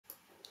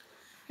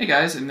Hey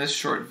guys, in this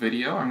short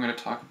video I'm going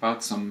to talk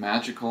about some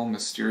magical,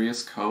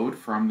 mysterious code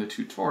from the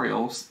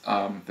tutorials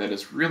that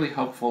is really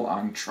helpful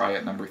on try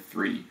it number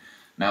 3.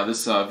 Now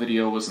this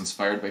video was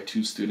inspired by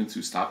two students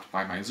who stopped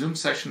by my Zoom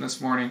session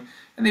this morning,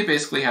 and they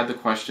basically had the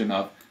question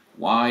of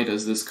why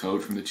does this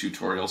code from the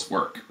tutorials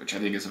work, which I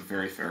think is a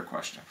very fair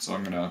question. So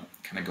I'm going to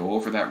kind of go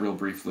over that real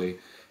briefly,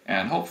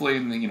 and hopefully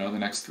in the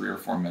next 3 or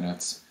 4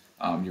 minutes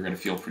you're going to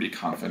feel pretty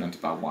confident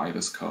about why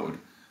this code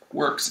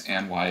works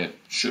and why it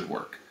should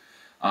work.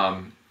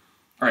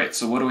 Alright,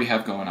 so what do we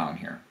have going on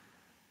here?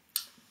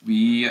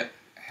 We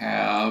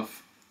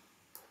have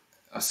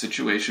a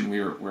situation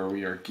where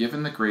we are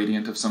given the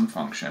gradient of some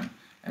function,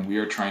 and we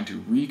are trying to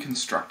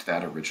reconstruct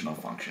that original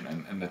function.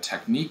 And the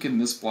technique in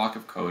this block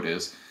of code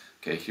is,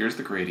 okay, here's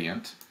the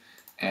gradient,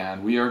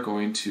 and we are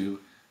going to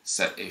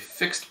set a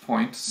fixed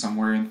point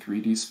somewhere in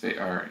 3D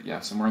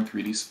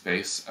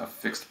space, a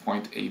fixed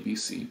point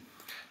ABC.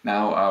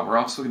 Now, we're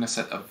also going to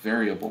set a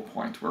variable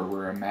point where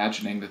we're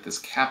imagining that this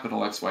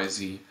capital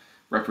XYZ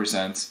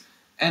represents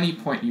any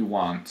point you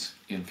want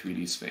in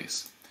 3D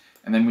space.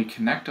 And then we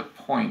connect a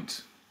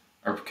point,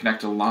 or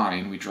connect a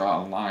line, we draw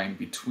a line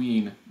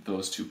between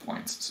those 2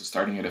 points. So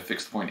starting at a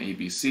fixed point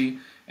ABC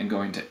and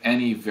going to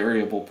any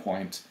variable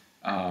point,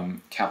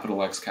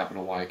 capital X,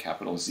 capital Y,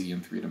 capital Z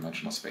in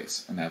 3-dimensional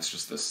space. And that's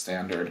just the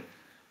standard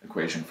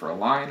equation for a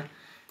line.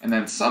 And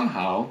then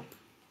somehow,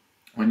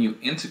 when you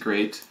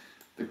integrate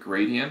the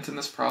gradient in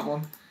this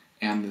problem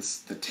and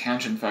the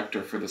tangent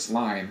vector for this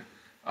line,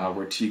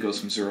 where t goes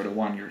from 0 to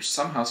 1, you're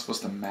somehow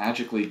supposed to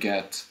magically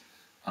get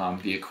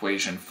the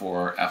equation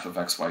for f of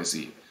x, y,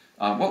 z.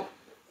 Well,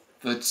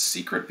 the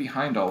secret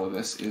behind all of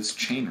this is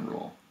chain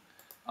rule.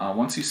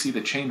 Once you see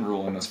the chain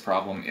rule in this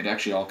problem, it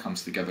actually all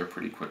comes together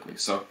pretty quickly.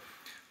 So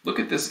look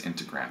at this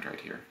integrand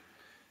right here.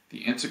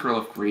 The integral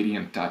of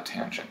gradient dot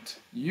tangent.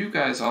 You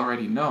guys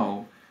already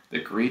know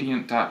that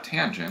gradient dot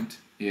tangent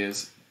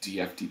is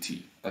df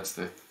dt. That's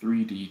the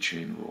 3D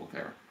chain rule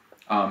there.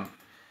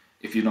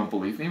 If you don't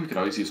believe me, we could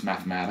always use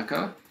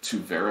Mathematica to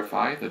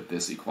verify that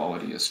this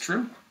equality is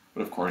true.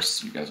 But of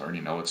course, you guys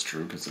already know it's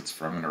true because it's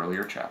from an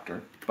earlier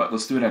chapter. But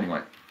let's do it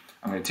anyway.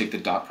 I'm going to take the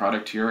dot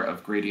product here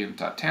of gradient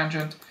dot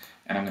tangent,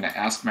 and I'm going to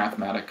ask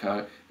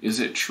Mathematica, is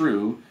it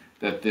true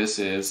that this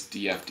is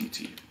df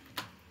dt?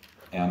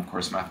 And of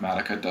course,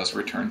 Mathematica does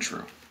return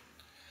true.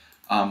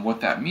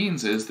 What that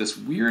means is this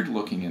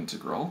weird-looking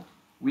integral,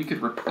 we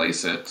could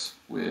replace it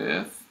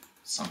with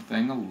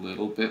something a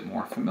little bit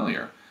more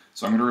familiar.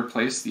 So I'm going to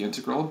replace the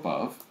integral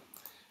above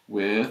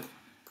with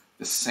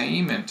the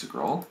same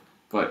integral,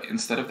 but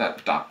instead of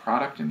that dot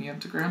product in the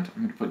integrand,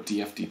 I'm going to put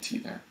df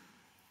dt there.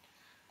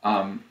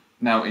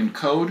 Now in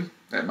code,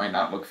 that might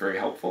not look very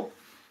helpful.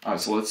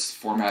 So let's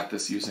format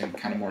this using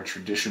kind of more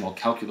traditional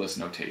calculus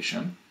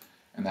notation.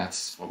 And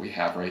that's what we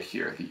have right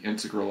here, the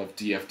integral of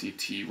df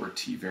dt, where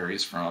t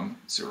varies from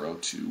 0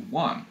 to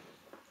 1.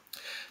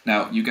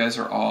 Now, you guys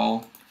are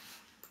all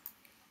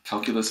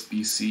Calculus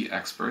BC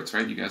experts,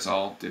 right? You guys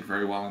all did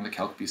very well in the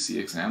Calc BC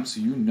exam, so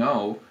you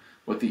know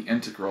what the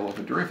integral of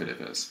a derivative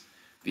is.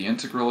 The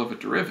integral of a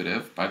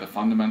derivative, by the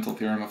fundamental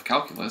theorem of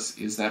calculus,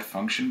 is that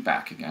function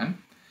back again.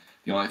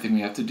 The only thing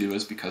we have to do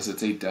is, because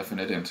it's a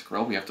definite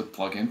integral, we have to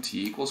plug in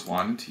t equals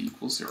 1 and t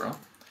equals 0.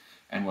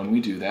 And when we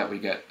do that, we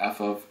get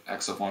f of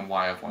x of 1,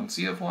 y of 1,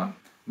 z of 1,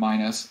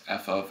 minus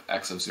f of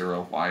x of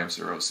 0, y of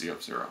 0, z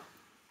of 0.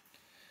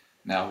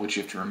 Now, what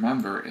you have to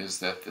remember is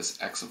that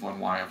this x of 1,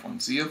 y of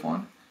 1, z of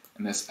 1,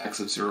 and this x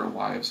of 0,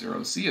 y of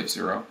 0, z of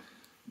 0,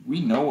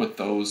 we know what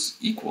those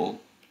equal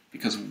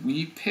because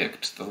we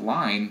picked the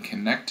line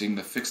connecting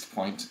the fixed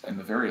point and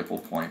the variable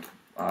point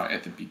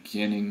at the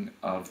beginning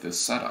of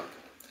this setup.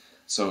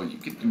 So you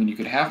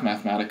could have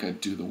Mathematica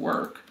do the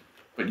work,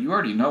 but you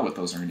already know what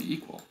those are going to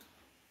equal.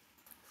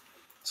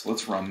 So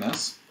let's run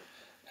this.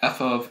 F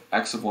of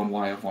x of 1,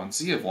 y of 1,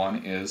 z of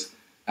 1 is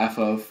f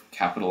of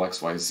capital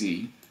X, Y,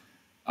 Z.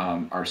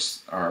 Our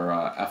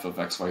f of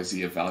x, y,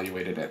 z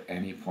evaluated at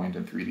any point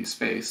in 3D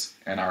space,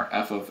 and our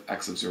f of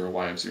x of 0,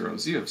 y of 0,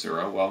 z of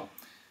 0, well,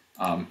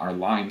 our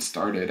line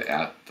started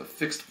at the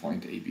fixed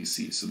point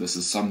ABC, so this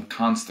is some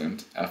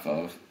constant f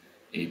of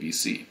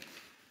ABC.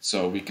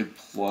 So we could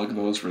plug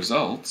those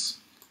results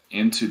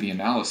into the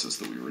analysis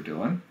that we were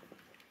doing,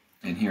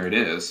 and here it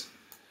is.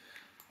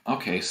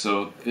 Okay,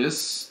 so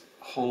this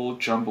whole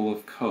jumble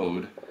of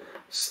code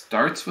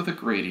starts with a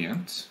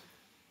gradient,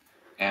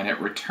 and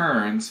it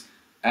returns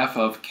f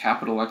of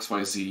capital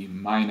XYZ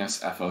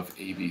minus f of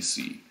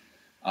ABC.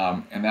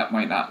 And that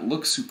might not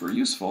look super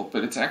useful,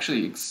 but it's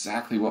actually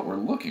exactly what we're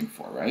looking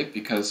for, right?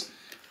 Because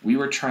we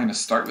were trying to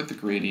start with the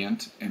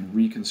gradient and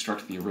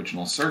reconstruct the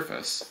original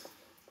surface.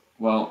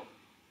 Well,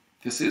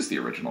 this is the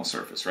original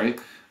surface, right?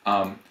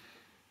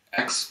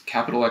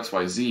 Capital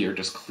XYZ are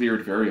just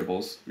cleared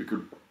variables. We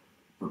could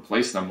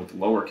replace them with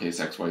lowercase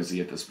xyz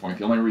at this point.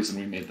 The only reason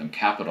we made them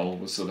capital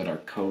was so that our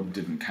code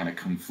didn't kind of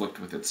conflict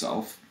with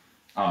itself.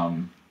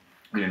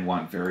 We didn't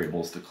want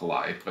variables to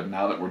collide, but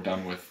now that we're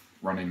done with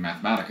running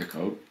Mathematica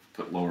code,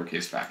 put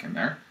lowercase back in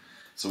there.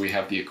 So we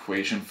have the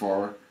equation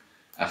for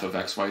f of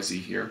x, y, z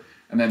here,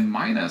 And then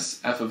minus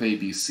f of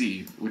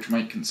abc, which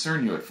might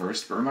concern you at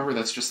first, but remember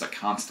that's just a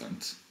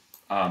constant.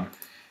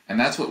 And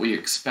that's what we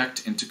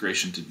expect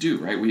integration to do,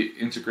 right? We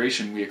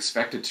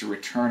expect it to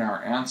return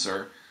our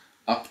answer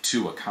up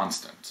to a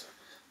constant.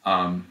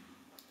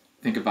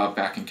 Think about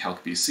back in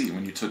Calc BC,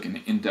 when you took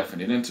an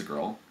indefinite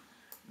integral,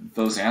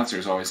 those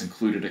answers always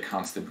included a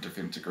constant of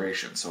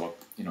integration. So,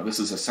 this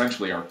is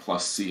essentially our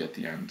plus c at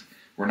the end.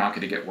 We're not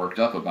going to get worked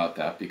up about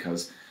that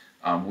because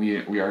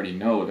we already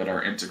know that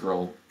our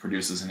integral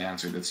produces an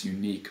answer that's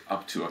unique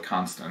up to a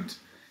constant.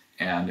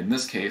 And in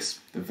this case,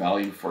 the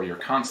value for your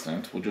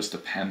constant will just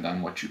depend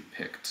on what you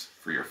picked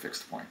for your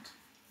fixed point.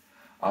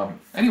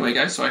 Anyway,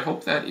 guys, so I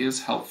hope that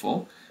is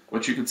helpful.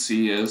 What you can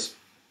see is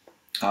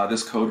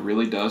this code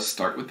really does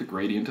start with the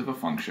gradient of a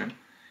function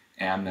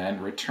and then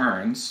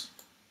returns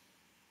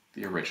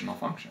the original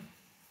function.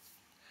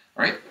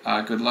 All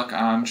right, good luck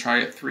on Try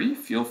It 3.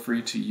 Feel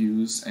free to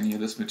use any of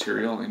this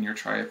material in your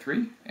Try It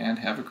 3, and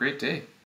have a great day.